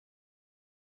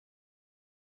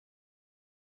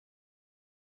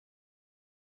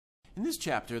In this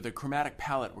chapter, the Chromatic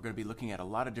Palette, we're going to be looking at a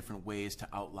lot of different ways to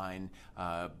outline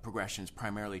progressions,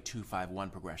 primarily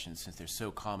 2-5-1 progressions, since they're so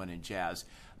common in jazz.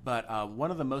 But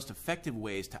one of the most effective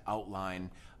ways to outline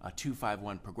a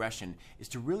 2-5-1 progression is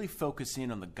to really focus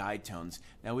in on the guide tones.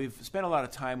 Now, we've spent a lot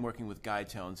of time working with guide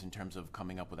tones in terms of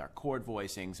coming up with our chord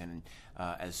voicings and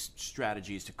as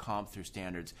strategies to comp through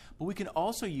standards. But we can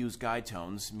also use guide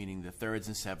tones, meaning the thirds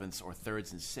and sevenths or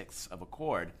thirds and sixths of a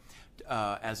chord,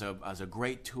 as a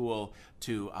great tool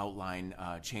to outline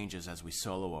changes as we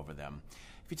solo over them.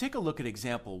 If you take a look at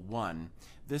example 1,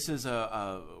 this is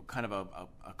a kind of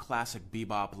a classic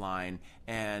bebop line,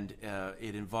 and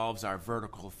it involves our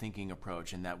vertical thinking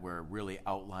approach in that we're really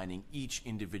outlining each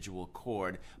individual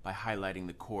chord by highlighting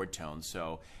the chord tones.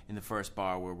 So in the first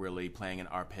bar, we're really playing an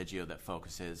arpeggio that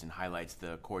focuses and highlights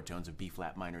the chord tones of B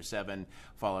flat minor 7,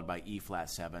 followed by E flat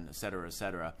 7, etc.,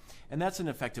 etc. And that's an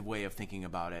effective way of thinking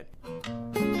about it.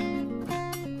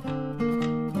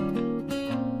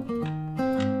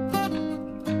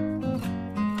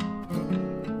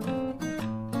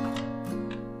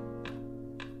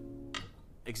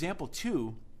 Example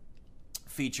 2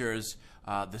 features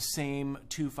the same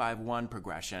 2-5-1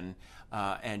 progression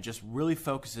and just really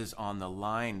focuses on the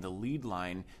line, the lead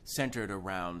line, centered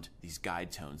around these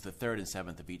guide tones, the third and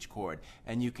seventh of each chord.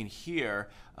 And you can hear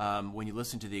when you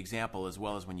listen to the example as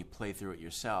well as when you play through it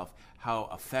yourself how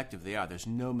effective they are. There's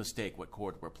no mistake what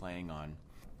chord we're playing on.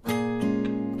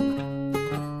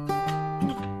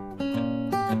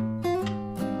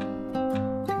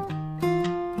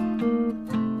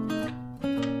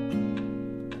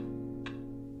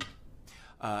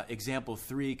 Example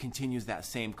 3 continues that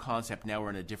same concept. Now we're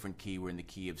in a different key. We're in the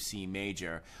key of C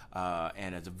major,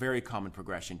 and it's a very common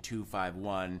progression,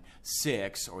 2-5-1,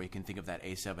 6, or you can think of that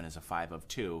A7 as a 5 of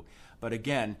 2. But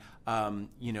again,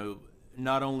 you know,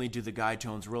 not only do the guide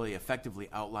tones really effectively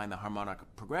outline the harmonic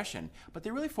progression, but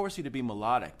they really force you to be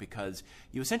melodic because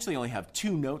you essentially only have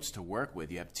 2 notes to work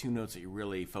with. You have 2 notes that you're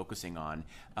really focusing on,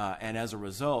 and as a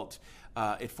result,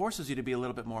 it forces you to be a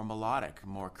little bit more melodic,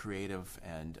 more creative,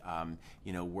 and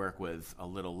you know, work with a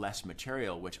little less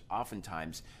material, which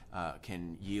oftentimes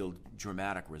can yield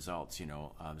dramatic results. You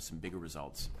know, some bigger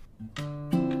results.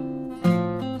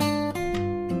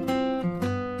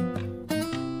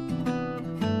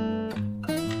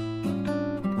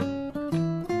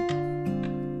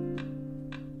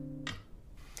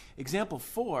 Example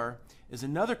 4 is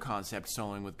another concept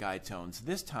soloing with guide tones.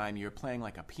 This time you're playing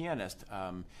like a pianist.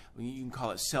 You can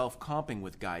call it self-comping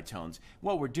with guide tones.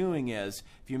 What we're doing is,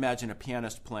 if you imagine a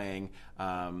pianist playing,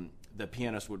 the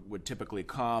pianist would typically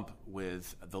comp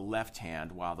with the left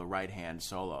hand while the right hand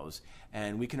solos.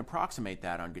 And we can approximate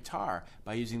that on guitar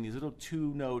by using these little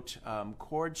 2-note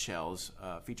chord shells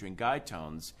featuring guide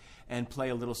tones and play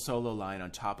a little solo line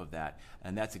on top of that.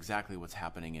 And that's exactly what's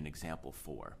happening in example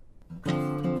 4.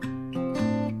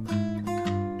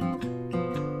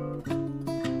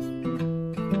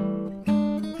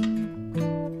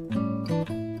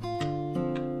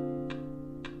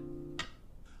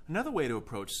 Another way to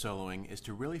approach soloing is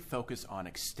to really focus on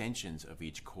extensions of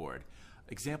each chord.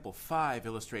 Example 5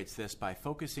 illustrates this by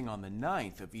focusing on the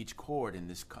 9th of each chord in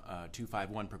this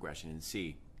 2-5-1 progression in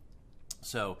C.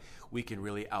 So we can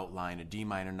really outline a D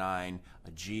minor 9,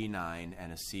 a G 9,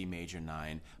 and a C major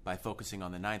 9 by focusing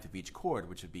on the 9th of each chord,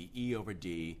 which would be E over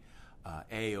D,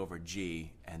 A over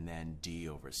G, and then D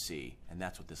over C. And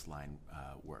that's what this line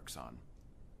works on.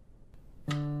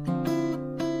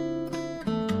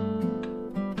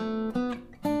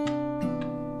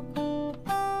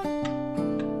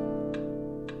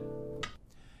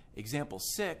 Example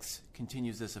 6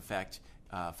 continues this effect,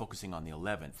 focusing on the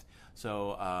 11th.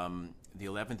 So the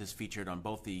 11th is featured on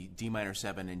both the D minor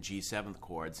 7 and G 7th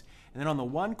chords. And then on the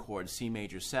 1 chord, C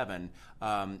major 7,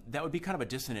 that would be kind of a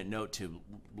dissonant note to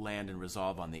land and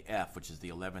resolve on the F, which is the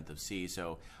 11th of C.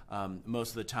 So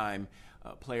most of the time,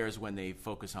 players, when they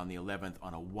focus on the 11th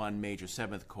on a 1 major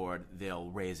 7th chord, they'll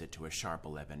raise it to a sharp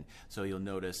 11. So you'll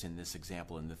notice in this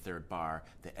example in the 3rd bar,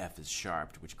 the F is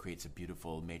sharped, which creates a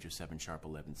beautiful major 7 sharp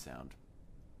 11 sound.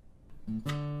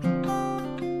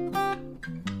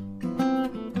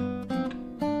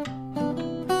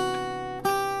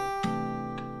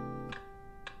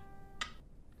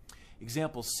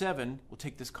 Example 7, we'll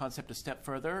take this concept a step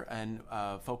further and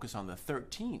focus on the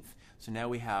 13th. So now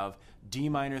we have D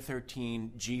minor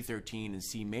 13, G 13, and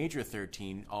C major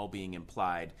 13 all being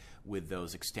implied with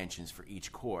those extensions for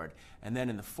each chord. And then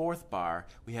in the 4th bar,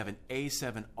 we have an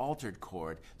A7 altered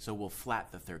chord, so we'll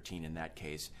flat the 13 in that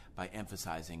case by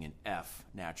emphasizing an F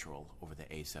natural over the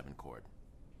A7 chord.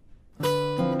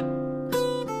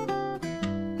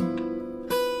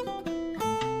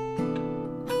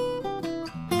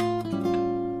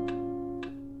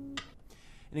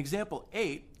 example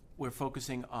 8, we're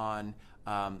focusing on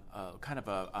kind of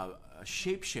a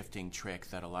shape-shifting trick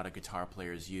that a lot of guitar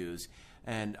players use.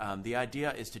 And the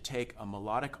idea is to take a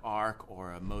melodic arc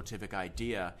or a motivic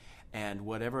idea, and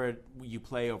whatever you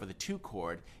play over the 2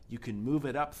 chord, you can move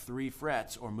it up 3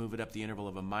 frets or move it up the interval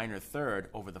of a minor third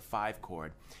over the 5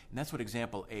 chord. And that's what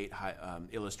example 8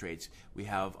 illustrates. We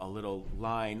have a little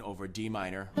line over D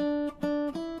minor,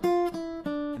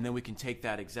 and then we can take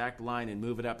that exact line and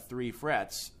move it up 3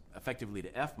 frets, effectively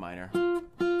to F minor,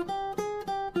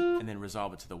 and then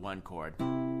resolve it to the 1 chord.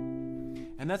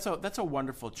 And that's a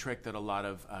wonderful trick that a lot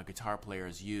of guitar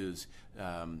players use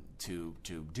to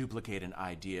duplicate an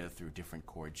idea through different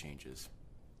chord changes.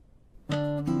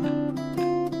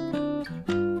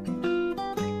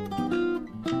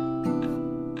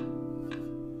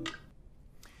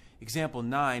 Example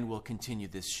 9 will continue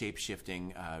this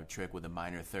shape-shifting trick with a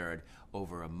minor third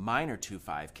over a minor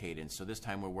 2/5 cadence. So this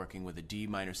time we're working with a D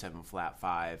minor 7 flat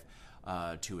 5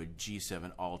 to a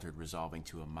G7 altered, resolving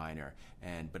to a minor,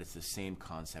 but it's the same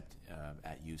concept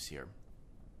at use here.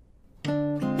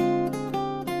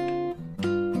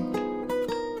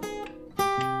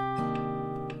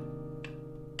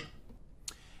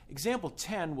 Example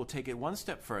 10 will take it one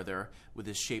step further with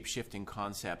this shape-shifting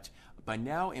concept by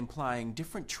now implying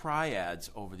different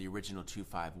triads over the original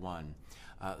 2-5-1.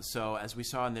 So as we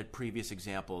saw in the previous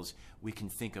examples, we can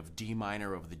think of D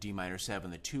minor over the D minor 7,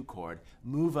 the 2 chord,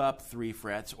 move up 3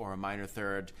 frets or a minor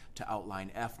third to outline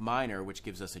F minor, which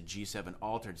gives us a G7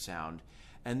 altered sound.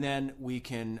 And then we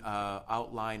can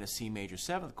outline a C major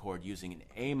 7th chord using an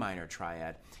A minor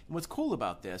triad. And what's cool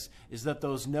about this is that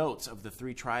those notes of the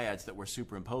 3 triads that we're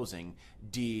superimposing,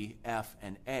 D, F,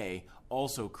 and A,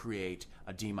 also create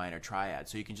a D minor triad.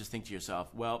 So you can just think to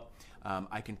yourself, well,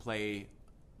 I can play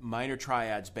minor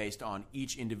triads based on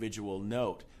each individual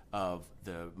note of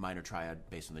the minor triad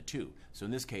based on the 2. So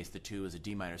in this case, the 2 is a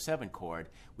D minor 7 chord.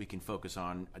 We can focus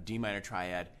on a D minor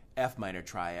triad, F minor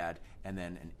triad, and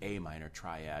then an A minor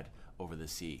triad over the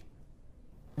C.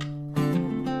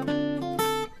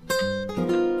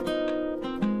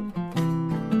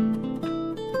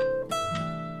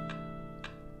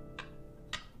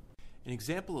 In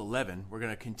example 11, we're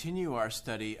going to continue our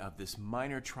study of this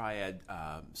minor triad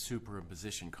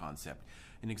superimposition concept.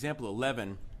 In example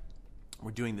 11,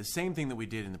 we're doing the same thing that we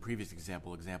did in the previous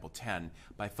example, example 10,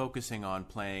 by focusing on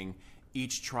playing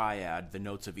each triad, the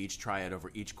notes of each triad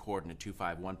over each chord in a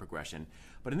 2-5-1 progression.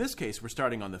 But in this case, we're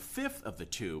starting on the 5th of the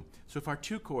 2. So if our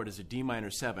 2 chord is a D minor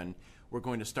 7, we're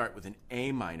going to start with an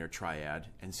A minor triad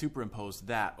and superimpose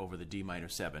that over the D minor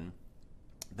 7.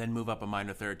 Then move up a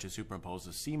minor third to superimpose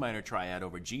a C minor triad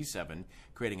over G7,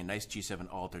 creating a nice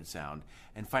G7 altered sound.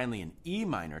 And finally an E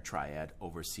minor triad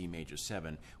over C major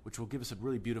 7, which will give us a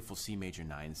really beautiful C major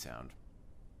 9 sound.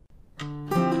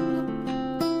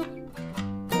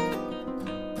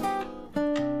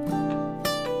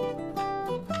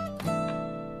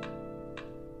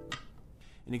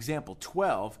 In example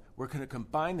 12, we're going to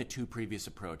combine the 2 previous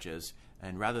approaches,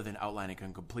 and rather than outlining a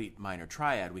complete minor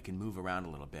triad, we can move around a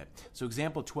little bit. So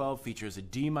example 12 features a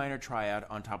D minor triad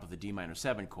on top of the D minor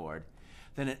 7 chord,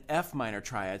 then an F minor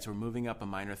triad, so we're moving up a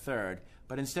minor third,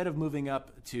 but instead of moving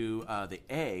up to the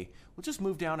A, we'll just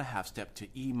move down a half step to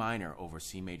E minor over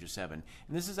C major 7.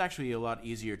 And this is actually a lot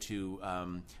easier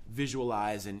to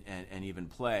visualize and even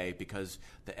play, because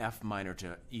the F minor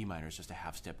to E minor is just a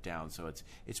half step down, so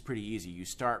it's pretty easy. You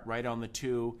start right on the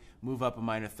 2, move up a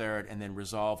minor third, and then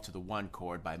resolve to the 1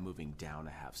 chord by moving down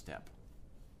a half step.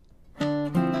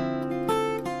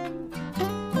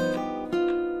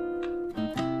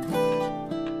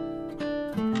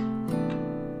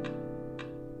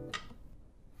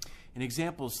 In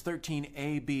examples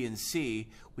 13A, B, and C,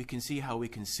 we can see how we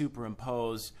can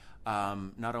superimpose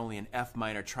not only an F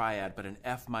minor triad, but an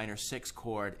F minor 6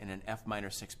 chord and an F minor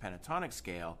 6 pentatonic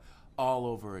scale all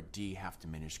over a D half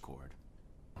diminished chord.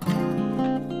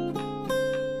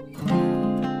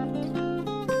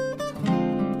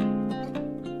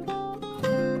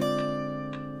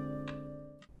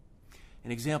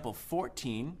 In example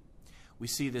 14, we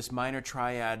see this minor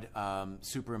triad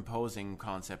superimposing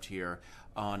concept here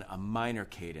on a minor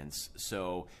cadence.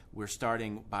 So we're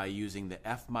starting by using the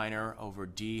F minor over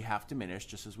D half diminished,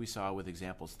 just as we saw with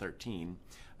examples 13,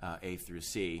 A through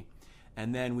C.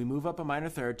 And then we move up a minor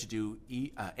third to do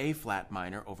A flat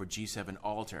minor over G7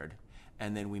 altered.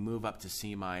 And then we move up to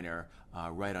C minor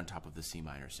right on top of the C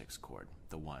minor 6 chord,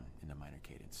 the 1 in the minor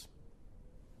cadence.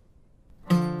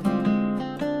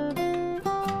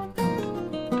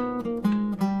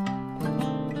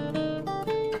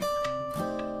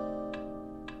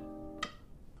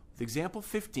 With example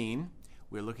 15,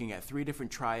 we're looking at three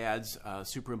different triads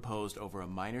superimposed over a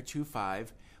minor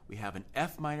 2-5. We have an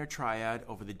F minor triad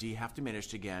over the D half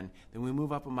diminished again. Then we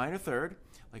move up a minor third,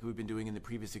 like we've been doing in the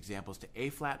previous examples, to A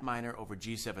flat minor over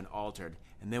G7 altered.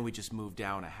 And then we just move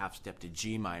down a half step to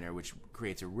G minor, which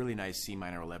creates a really nice C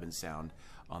minor 11 sound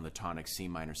on the tonic C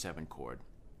minor 7 chord.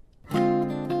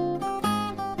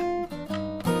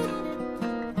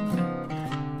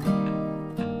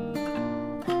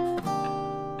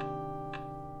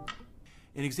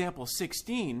 In example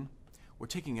 16, we're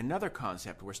taking another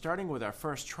concept. We're starting with our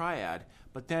first triad,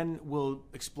 but then we'll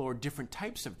explore different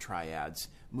types of triads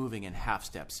moving in half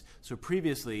steps. So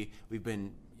previously, we've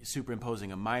been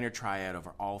superimposing a minor triad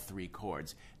over all three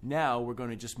chords. Now we're going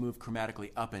to just move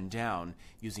chromatically up and down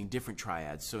using different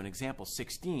triads. So in example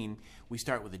 16, we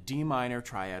start with a D minor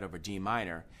triad over D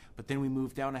minor, but then we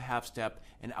move down a half step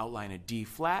and outline a D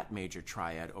flat major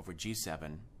triad over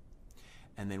G7,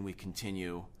 and then we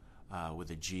continue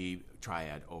with a G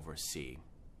triad over C.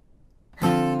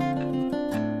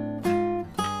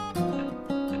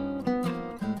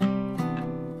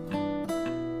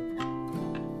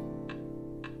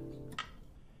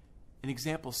 In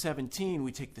example 17,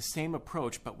 we take the same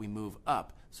approach, but we move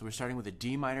up. So we're starting with a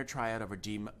D minor triad over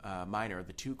D minor,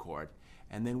 the 2 chord,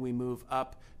 and then we move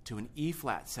up to an E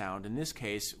flat sound. In this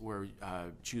case, we're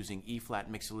choosing E flat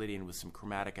mixolydian with some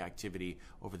chromatic activity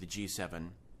over the G7.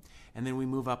 And then we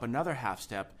move up another half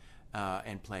step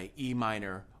and play E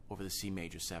minor over the C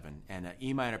major 7. And an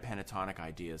E minor pentatonic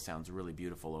idea sounds really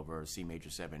beautiful over C major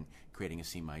 7, creating a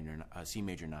C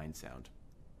major 9 sound.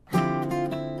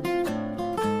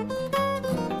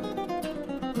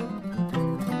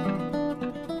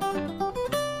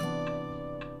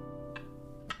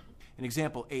 In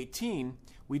example 18,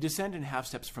 we descend in half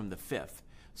steps from the 5th.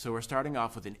 So we're starting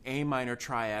off with an A minor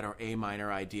triad or A minor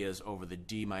ideas over the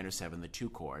D minor 7, the 2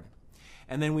 chord.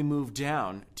 And then we move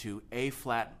down to A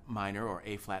flat minor or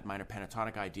A flat minor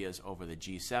pentatonic ideas over the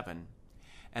G7.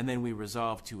 And then we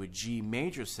resolve to a G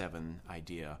major 7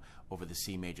 idea over the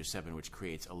C major 7, which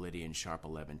creates a Lydian sharp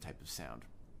 11 type of sound.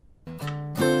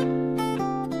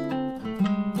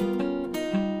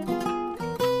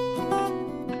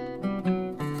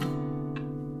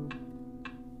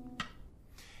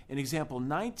 In example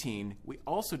 19, we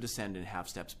also descend in half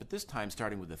steps, but this time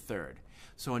starting with the 3rd.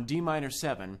 So on D minor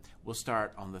 7, we'll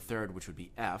start on the 3rd, which would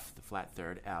be F, the flat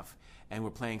 3rd, F, and we're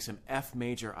playing some F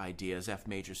major ideas, F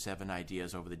major 7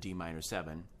 ideas over the D minor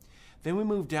 7. Then we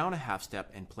move down a half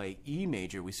step and play E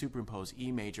major. We superimpose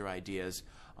E major ideas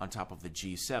on top of the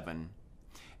G7.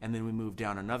 And then we move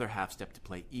down another half step to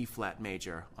play E flat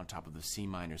major on top of the C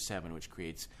minor 7, which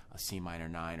creates a C minor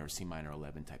 9 or C minor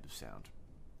 11 type of sound.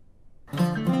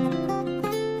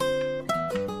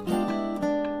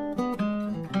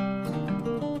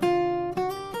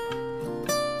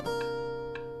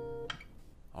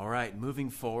 All right, moving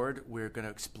forward, we're going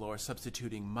to explore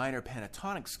substituting minor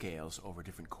pentatonic scales over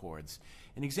different chords.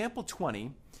 In example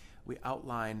 20, we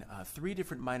outline 3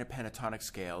 different minor pentatonic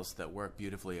scales that work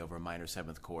beautifully over a minor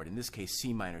 7th chord, in this case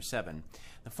C minor 7.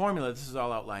 The formula, this is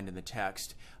all outlined in the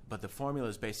text, but the formula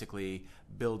is basically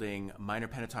building minor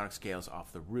pentatonic scales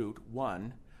off the root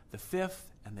 1, the 5th,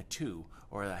 and the 2,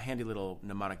 or a handy little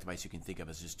mnemonic device you can think of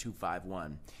as just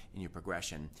 2-5-1 in your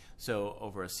progression. So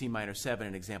over a C minor 7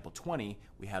 in example 20,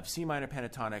 we have C minor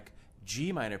pentatonic,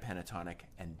 G minor pentatonic,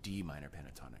 and D minor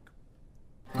pentatonic.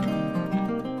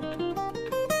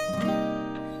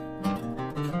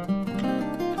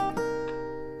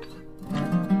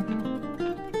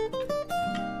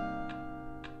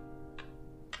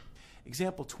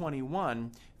 Example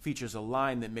 21 features a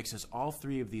line that mixes all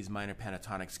 3 of these minor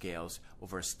pentatonic scales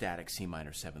over a static C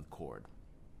minor 7th chord.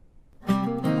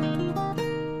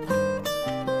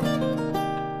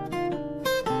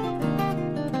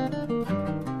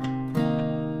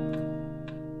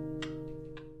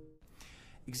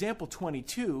 Example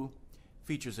 22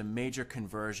 features a major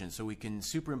conversion, so we can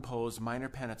superimpose minor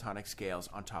pentatonic scales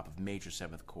on top of major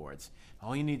 7th chords.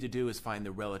 All you need to do is find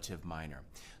the relative minor.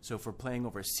 So if we're playing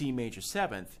over C major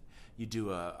 7th, you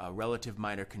do a relative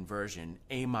minor conversion.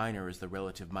 A minor is the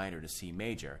relative minor to C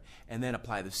major, and then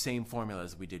apply the same formula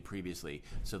as we did previously.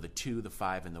 So the 2, the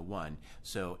 5, and the 1.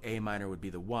 So A minor would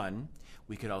be the 1.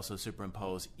 We could also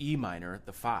superimpose E minor,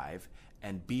 the 5,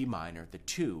 and B minor, the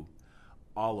 2,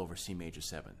 all over C major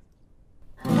 7.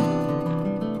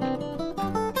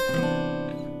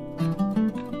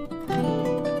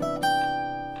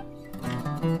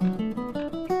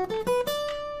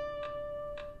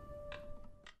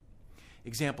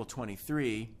 Example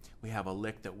 23, we have a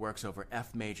lick that works over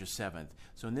F major 7th.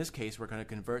 So in this case, we're going to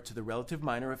convert to the relative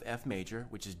minor of F major,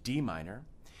 which is D minor,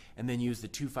 and then use the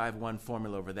 2-5-1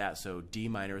 formula over that. So D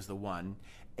minor is the 1,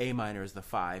 A minor is the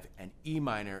 5, and E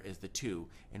minor is the 2.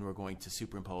 And we're going to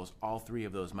superimpose all three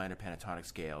of those minor pentatonic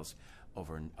scales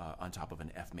over on top of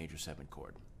an F major 7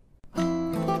 chord.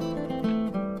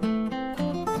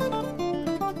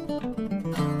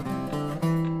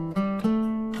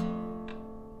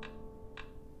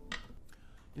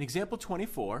 In example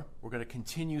 24, we're going to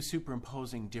continue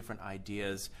superimposing different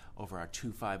ideas over our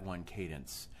 2-5-1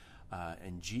 cadence.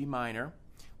 In G minor,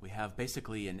 we have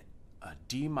basically a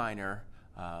D minor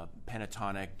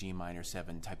pentatonic D minor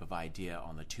 7 type of idea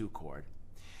on the 2 chord.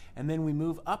 And then we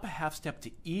move up a half step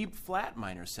to E flat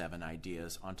minor 7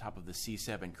 ideas on top of the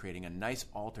C7, creating a nice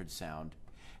altered sound.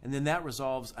 And then that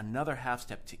resolves another half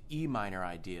step to E minor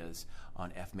ideas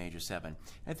on F major 7. And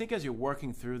I think as you're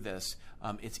working through this,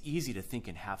 it's easy to think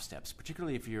in half steps,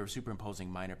 particularly if you're superimposing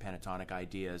minor pentatonic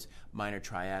ideas, minor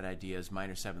triad ideas,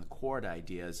 minor 7th chord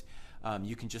ideas.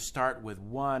 You can just start with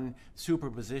one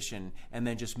superposition and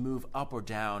then just move up or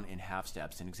down in half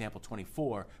steps. In example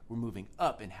 24, we're moving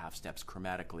up in half steps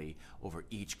chromatically over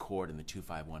each chord in the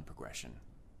 2-5-1 progression.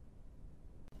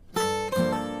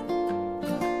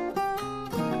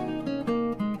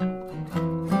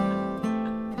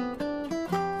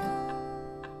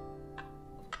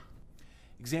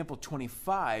 Example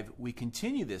 25, we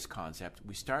continue this concept.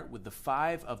 We start with the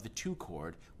 5 of the 2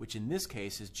 chord, which in this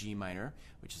case is G minor,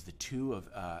 which is the 2 of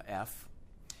F.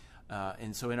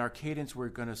 And so in our cadence, we're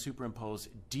going to superimpose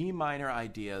D minor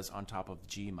ideas on top of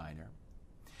G minor.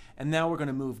 And now we're going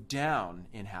to move down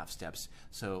in half steps.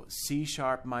 So C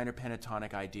sharp minor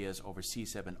pentatonic ideas over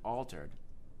C7 altered.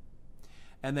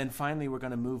 And then finally, we're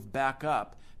going to move back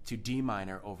up to D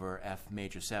minor over F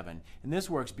major 7. And this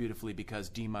works beautifully because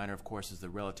D minor, of course, is the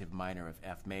relative minor of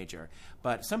F major.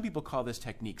 But some people call this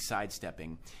technique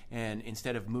sidestepping. And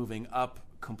instead of moving up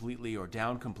completely or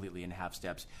down completely in half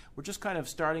steps, we're just kind of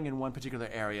starting in one particular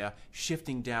area,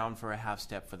 shifting down for a half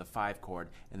step for the 5 chord,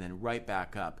 and then right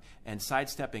back up. And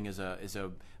sidestepping is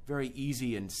a very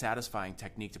easy and satisfying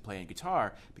technique to play in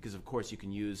guitar because, of course, you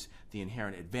can use the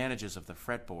inherent advantages of the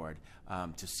fretboard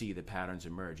to see the patterns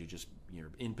emerge. You're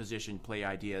in position, play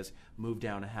ideas, move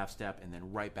down a half step, and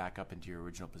then right back up into your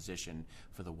original position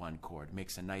for the 1 chord. It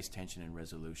makes a nice tension and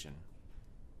resolution.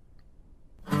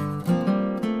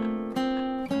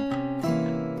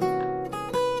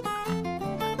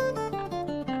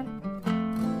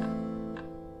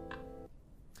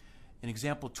 In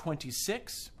example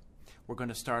 26, we're going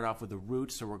to start off with the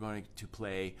root, so we're going to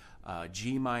play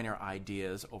G minor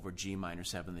ideas over G minor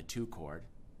 7, the 2 chord.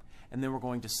 And then we're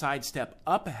going to sidestep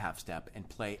up a half step and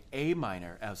play A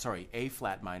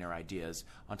flat minor ideas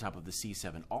on top of the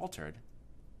C7 altered.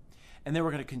 And then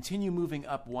we're going to continue moving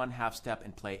up 1 half step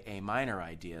and play A minor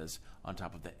ideas on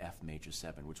top of the F major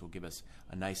 7, which will give us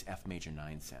a nice F major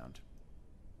 9 sound.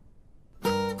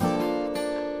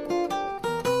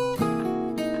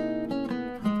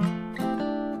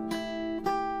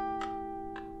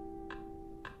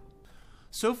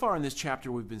 So far in this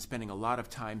chapter, we've been spending a lot of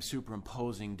time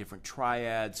superimposing different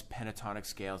triads, pentatonic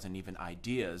scales, and even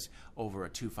ideas over a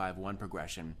 2-5-1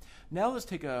 progression. Now let's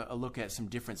take a look at some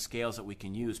different scales that we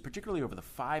can use, particularly over the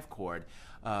 5 chord.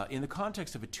 In the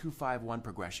context of a 2-5-1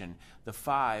 progression, the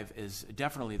 5 is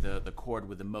definitely the chord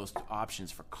with the most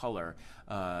options for color,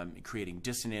 creating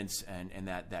dissonance and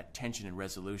that tension and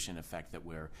resolution effect that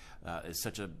is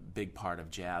such a big part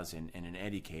of jazz and an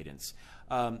eddy cadence.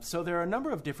 So there are a number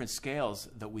of different scales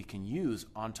that we can use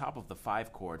on top of the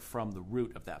 5 chord from the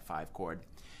root of that 5 chord.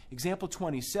 Example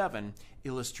 27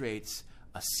 illustrates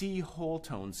a C whole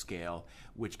tone scale,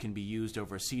 which can be used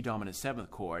over a C dominant 7th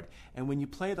chord. And when you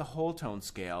play the whole tone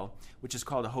scale, which is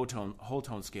called a whole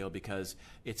tone scale because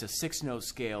it's a 6-note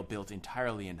scale built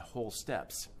entirely in whole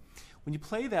steps. When you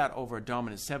play that over a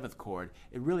dominant 7th chord,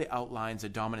 it really outlines a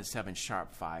dominant 7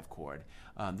 sharp 5 chord.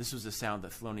 This was a sound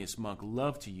that Thelonious Monk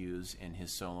loved to use in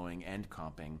his soloing and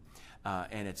comping.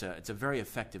 And it's a very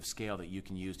effective scale that you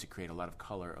can use to create a lot of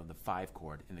color of the 5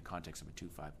 chord in the context of a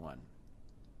 2-5-1.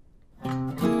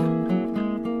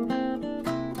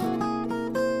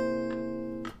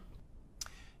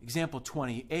 Example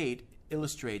 28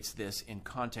 illustrates this in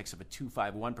context of a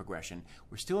 2-5-1 progression.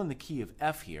 We're still in the key of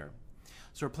F here.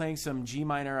 So we're playing some G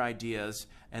minor ideas,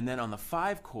 and then on the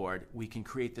 5 chord, we can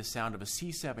create the sound of a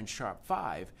C7 sharp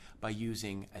 5 by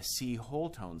using a C whole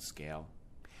tone scale,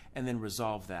 and then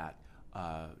resolve that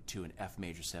to an F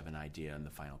major 7 idea in the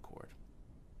final chord.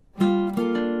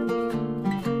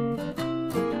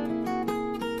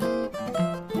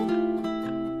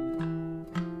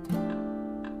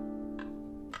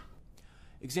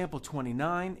 Example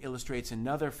 29 illustrates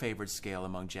another favored scale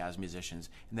among jazz musicians,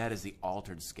 and that is the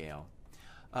altered scale.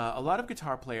 A lot of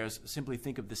guitar players simply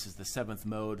think of this as the seventh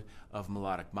mode of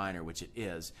melodic minor, which it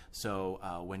is. So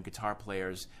when guitar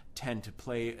players tend to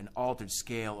play an altered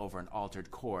scale over an altered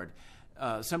chord,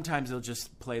 sometimes they'll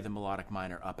just play the melodic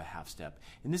minor up a half step.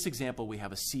 In this example, we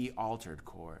have a C altered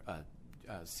chord,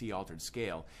 C altered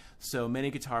scale. So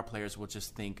many guitar players will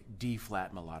just think D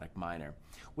flat melodic minor,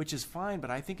 which is fine,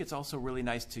 but I think it's also really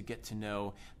nice to get to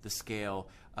know the scale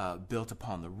built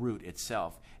upon the root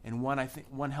itself. And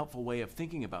one helpful way of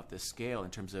thinking about this scale in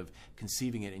terms of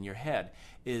conceiving it in your head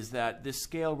is that this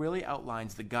scale really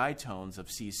outlines the guide tones of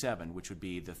C7, which would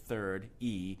be the third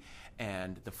E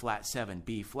and the flat 7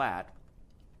 B flat,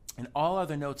 and all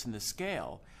other notes in the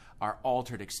scale are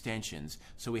altered extensions.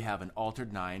 So we have an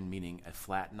altered 9, meaning a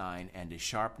flat 9 and a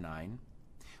sharp 9,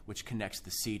 which connects the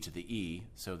C to the E.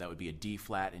 So that would be a D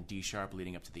flat and D sharp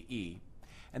leading up to the E.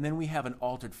 And then we have an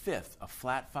altered 5th, a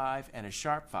flat 5 and a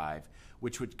sharp 5,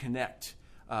 which would connect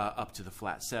up to the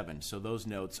flat 7. So those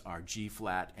notes are G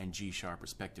flat and G sharp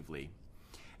respectively.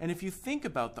 And if you think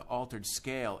about the altered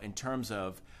scale in terms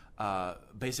of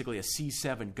basically a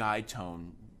C7 guide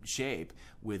tone shape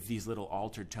with these little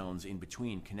altered tones in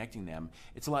between connecting them,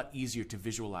 it's a lot easier to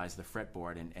visualize the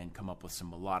fretboard and come up with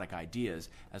some melodic ideas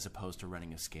as opposed to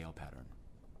running a scale pattern.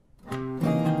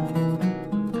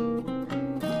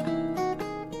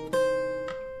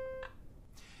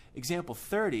 Example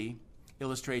 30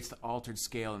 illustrates the altered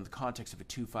scale in the context of a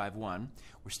 2-5-1.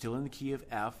 We're still in the key of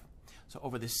F. So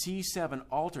over the C7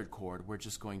 altered chord, we're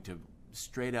just going to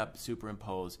straight up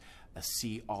superimpose a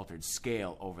C altered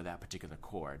scale over that particular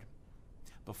chord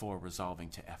before resolving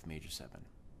to F major 7.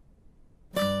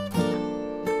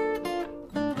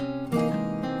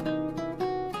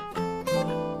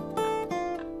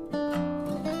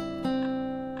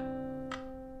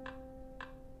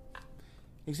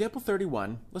 Example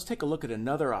 31, let's take a look at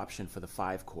another option for the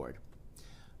 5 chord.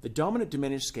 The dominant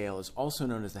diminished scale is also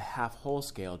known as the half-whole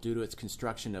scale due to its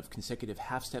construction of consecutive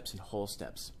half steps and whole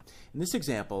steps. In this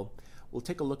example, we'll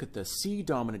take a look at the C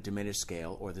dominant diminished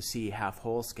scale, or the C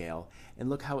half-whole scale, and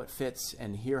look how it fits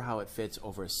and hear how it fits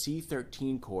over a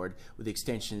C13 chord with the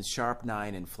extensions sharp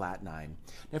 9 and flat 9.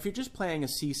 Now if you're just playing a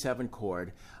C7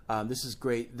 chord, this is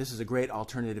great. This is a great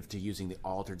alternative to using the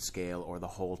altered scale or the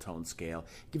whole tone scale.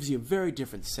 It gives you a very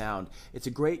different sound. It's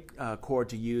a great chord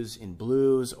to use in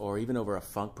blues or even over a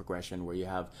funk progression where you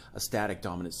have a static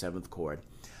dominant 7th chord.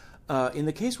 In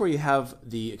the case where you have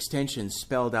the extensions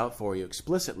spelled out for you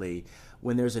explicitly,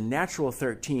 when there's a natural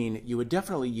 13, you would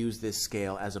definitely use this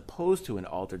scale as opposed to an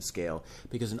altered scale,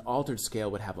 because an altered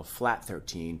scale would have a flat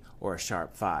 13 or a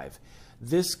sharp 5.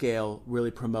 This scale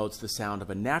really promotes the sound of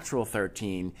a natural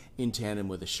 13 in tandem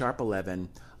with a sharp 11,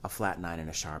 a flat 9, and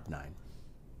a sharp 9.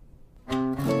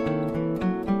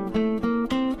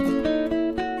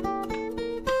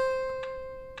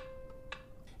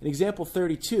 In example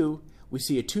 32, we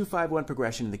see a 2-5-1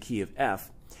 progression in the key of F,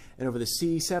 and over the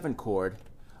C7 chord,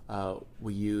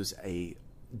 we use a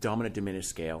dominant diminished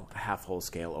scale, a half-whole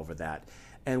scale over that.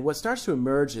 And what starts to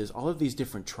emerge is all of these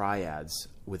different triads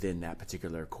within that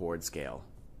particular chord scale.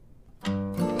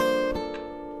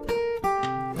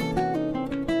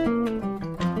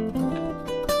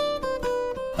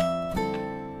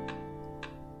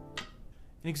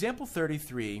 In example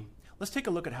 33, let's take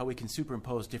a look at how we can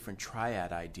superimpose different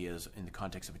triad ideas in the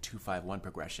context of a 2-5-1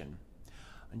 progression.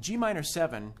 On G minor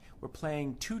 7, we're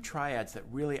playing two triads that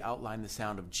really outline the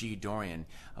sound of G Dorian.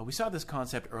 We saw this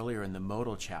concept earlier in the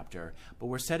modal chapter, but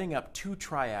we're setting up two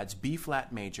triads, B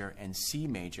flat major and C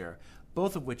major,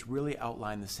 both of which really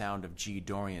outline the sound of G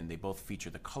Dorian. They both feature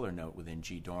the color note within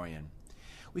G Dorian.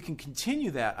 We can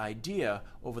continue that idea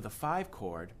over the 5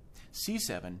 chord,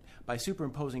 C7, by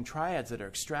superimposing triads that are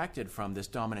extracted from this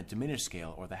dominant diminished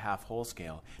scale or the half-whole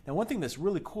scale. Now one thing that's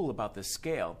really cool about this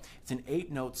scale, it's an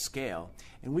 8-note scale,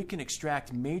 and we can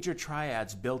extract major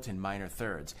triads built in minor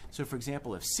thirds. So for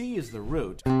example, if C is the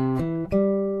root,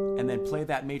 and then play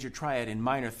that major triad in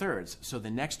minor thirds, so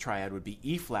the next triad would be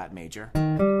E flat major,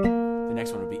 the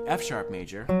next one would be F sharp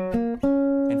major,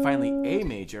 and finally A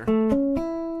major,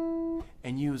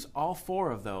 and use all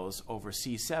 4 of those over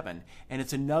C7. And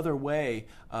it's another way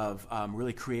of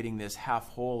really creating this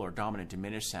half-whole or dominant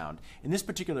diminished sound. In this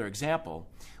particular example,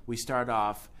 we start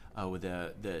off with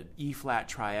the E-flat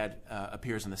triad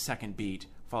appears on the 2nd beat,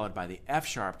 followed by the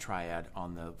F-sharp triad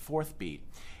on the 4th beat.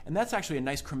 And that's actually a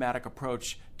nice chromatic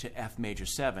approach to F major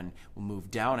 7. We'll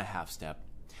move down a half step.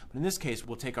 But in this case,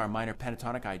 we'll take our minor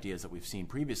pentatonic ideas that we've seen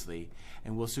previously,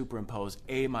 and we'll superimpose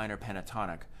A minor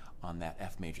pentatonic on that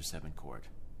F major 7 chord.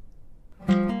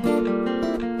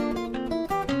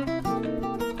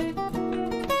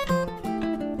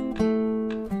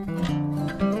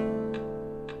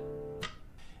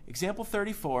 Example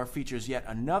 34 features yet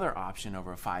another option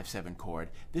over a 5/7 chord.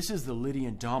 This is the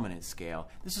Lydian dominant scale.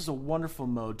 This is a wonderful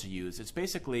mode to use. It's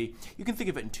basically, you can think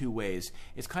of it in two ways.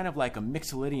 It's kind of like a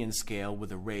Mixolydian scale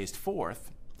with a raised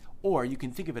fourth, or you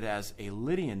can think of it as a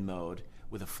Lydian mode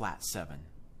with a flat 7.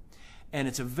 And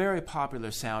it's a very popular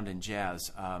sound in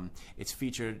jazz. It's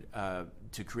featured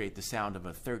to create the sound of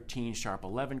a 13 sharp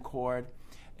 11 chord,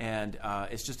 and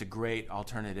it's just a great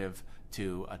alternative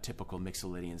to a typical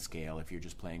Mixolydian scale if you're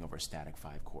just playing over a static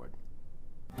 5 chord.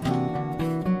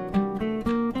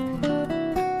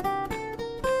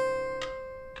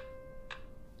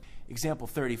 Example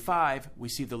 35, we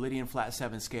see the Lydian flat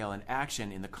 7 scale in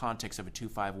action in the context of a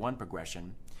 2-5-1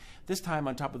 progression. This time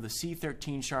on top of the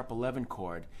C13 sharp 11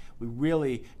 chord, we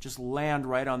really just land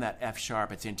right on that F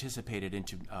sharp. It's anticipated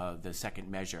into the second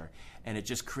measure, and it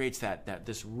just creates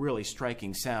this really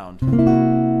striking sound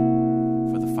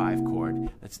for the 5 chord.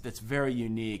 That's very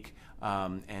unique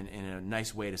and a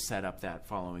nice way to set up that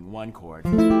following 1 chord.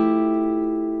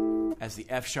 As the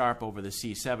F sharp over the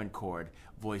C7 chord,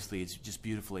 voice leads just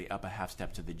beautifully up a half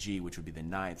step to the G, which would be the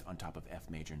 9th on top of F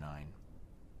major 9.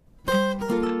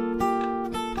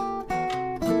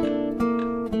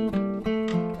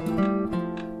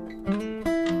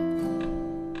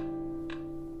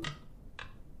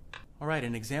 All right,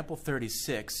 in example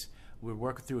 36, we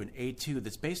work through an A2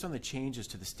 that's based on the changes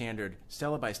to the standard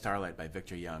Stella by Starlight by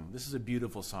Victor Young. This is a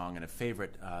beautiful song and a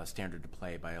favorite standard to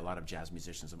play by a lot of jazz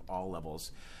musicians of all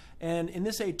levels. And in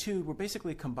this A2, we're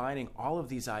basically combining all of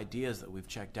these ideas that we've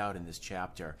checked out in this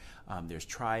chapter. There's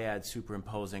triads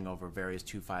superimposing over various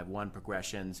 2-5-1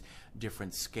 progressions,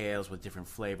 different scales with different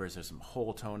flavors. There's some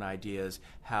whole tone ideas,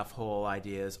 half whole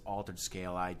ideas, altered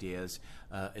scale ideas,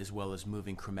 as well as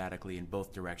moving chromatically in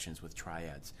both directions with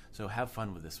triads. So have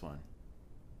fun with this one.